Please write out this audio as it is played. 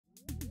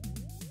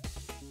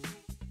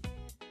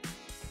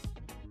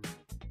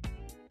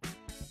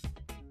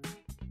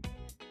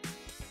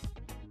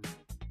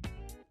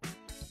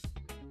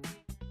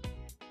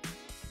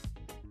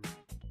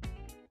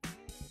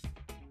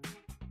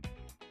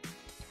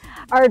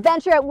Our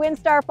adventure at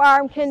WinStar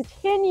Farm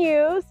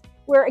continues,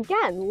 where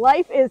again,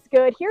 life is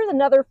good. Here's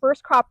another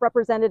first crop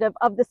representative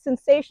of the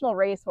sensational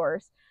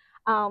racehorse.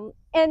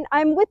 And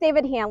I'm with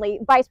David Hanley,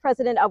 Vice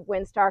President of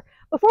WinStar.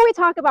 Before we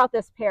talk about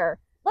this pair,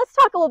 let's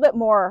talk a little bit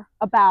more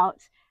about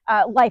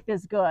Life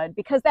is Good,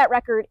 because that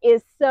record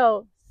is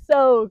so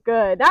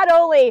good. Not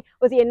only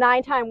was he a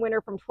 9-time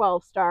winner from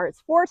 12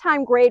 starts,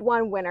 4-time Grade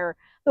 1 winner,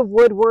 the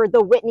Woodward,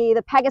 the Whitney,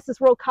 the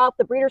Pegasus World Cup,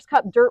 the Breeders'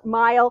 Cup Dirt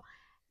Mile,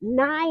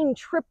 9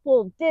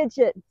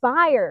 triple-digit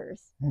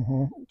buyers.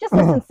 Just a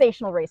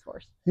sensational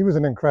racehorse. He was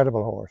an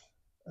incredible horse,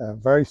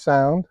 very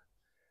sound.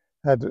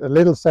 Had a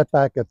little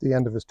setback at the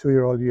end of his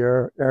 2-year-old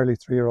year, early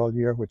 3-year-old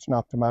year, which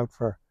knocked him out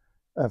for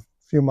a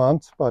few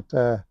months. But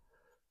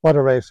what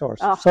a racehorse!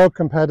 Oh. So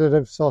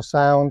competitive, so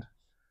sound,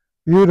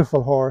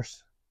 beautiful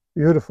horse,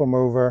 beautiful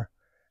mover.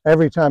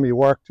 Every time he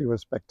worked, he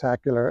was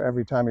spectacular.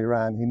 Every time he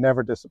ran, he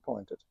never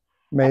disappointed.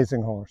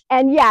 Amazing horse.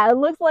 And yeah, it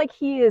looks like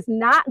he is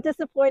not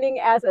disappointing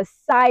as a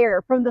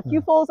sire. From the few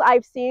foals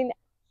I've seen,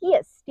 he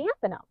is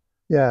stamping them.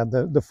 Yeah,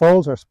 the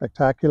foals are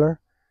spectacular.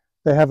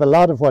 They have a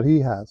lot of what he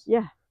has.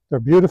 Yeah. They're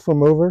beautiful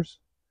movers,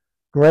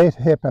 great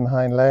hip and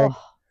hind leg.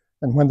 Oh.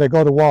 And when they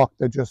go to walk,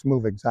 they just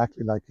move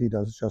exactly like he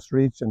does. Just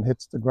reach and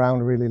hits the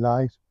ground really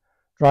light,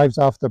 drives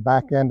off the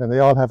back end, and they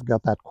all have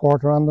got that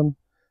quarter on them,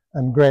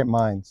 and great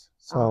minds.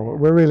 So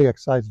we're really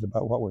excited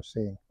about what we're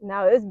seeing.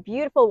 No, it was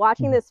beautiful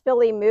watching this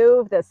filly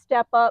move, the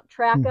step up,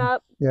 track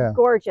up, yeah,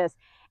 gorgeous.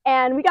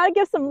 And we got to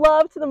give some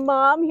love to the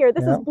mom here.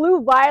 This is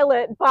Blue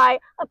Violet by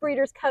a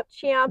Breeders' Cup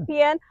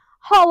champion,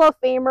 Hall of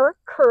Famer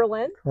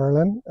Curlin.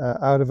 Curlin,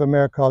 out of a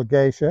mare called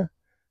Geisha,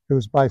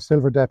 who's by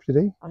Silver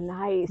Deputy. Oh,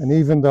 nice. And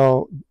even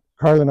though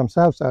Curlin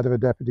himself's out of a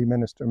Deputy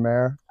Minister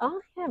mare,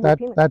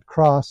 that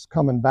cross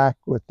coming back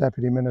with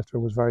Deputy Minister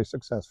was very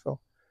successful.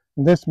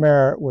 And this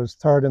mare was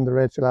 3rd in the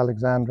Rachel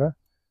Alexandra,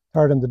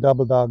 3rd in the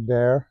Double Dog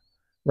Dare,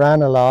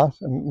 ran a lot,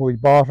 and we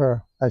bought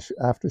her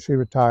after she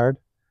retired.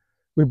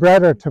 We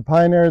bred her to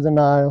Pioneer the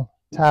Nile,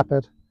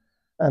 Tappet,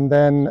 and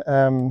then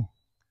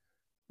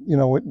you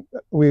know,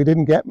 they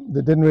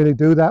didn't really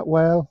do that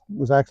well. It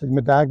was actually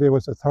Medaglia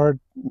was the 3rd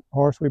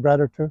horse we bred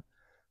her to.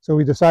 So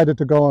we decided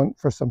to go on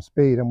for some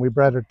speed, and we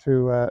bred her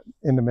to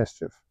In the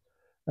Mischief.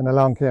 And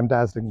along came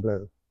Dazzling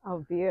Blue.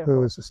 Oh, beautiful. Who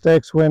was a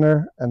stakes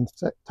winner and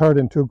 3rd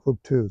in 2 Group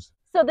 2s.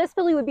 So this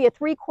filly would be a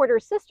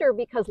 3/4 sister,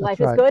 because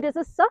Life is Good is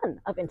a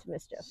son of Into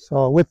Mischief.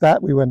 So with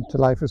that, we went to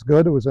Life is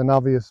Good. It was an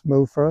obvious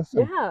move for us.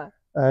 Yeah.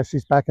 And,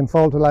 she's back in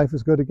foal to Life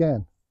is Good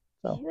again.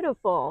 So,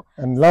 beautiful.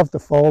 And loved the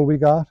foal we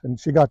got. And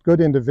she got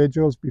good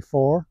individuals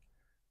before,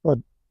 but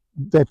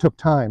they took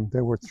time.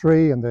 They were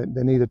 3 and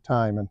they needed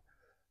time. And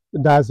the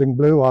Dazzling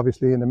Blue,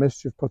 obviously, In the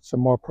Mischief, put some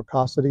more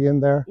precocity in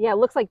there. Yeah, it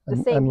looks like the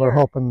same. And we're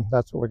hoping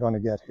that's what we're going to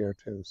get here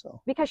too.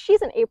 So because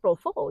she's an April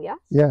foal, yes?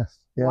 Yes.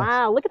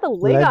 Wow, look at the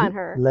leg on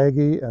her.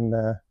 Leggy and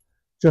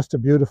just a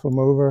beautiful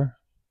mover,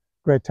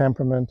 great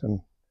temperament.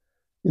 And,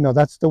 you know,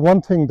 that's the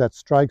one thing that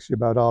strikes you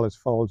about all his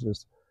foals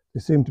is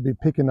they seem to be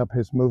picking up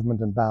his movement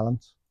and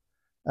balance.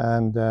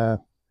 And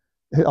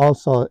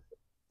also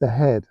the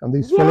head. And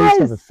these fillies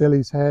have a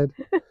filly's head.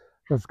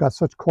 They've got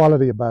such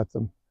quality about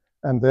them.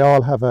 And they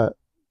all have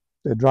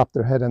they drop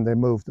their head and they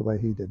move the way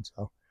he did.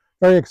 So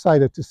very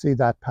excited to see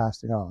that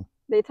passing on.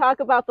 They talk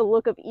about the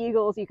look of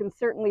eagles. You can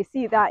certainly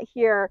see that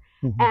here.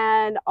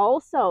 And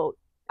also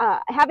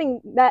having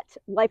met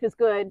Life is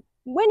Good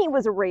when he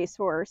was a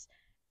racehorse,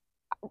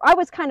 I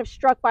was kind of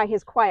struck by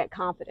his quiet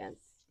confidence.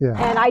 Yeah.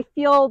 And I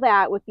feel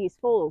that with these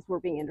foals we're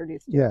being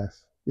introduced to.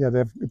 Yes. Yeah,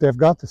 they've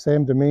got the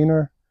same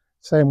demeanor,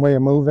 same way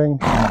of moving,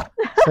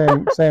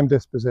 same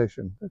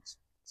disposition. It's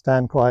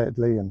stand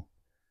quietly, and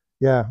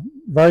yeah,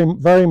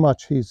 very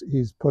much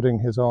he's putting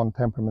his own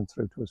temperament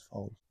through to his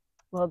foals.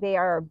 Well, they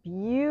are a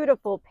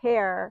beautiful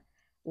pair.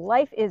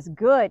 Life is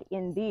Good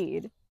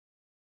indeed.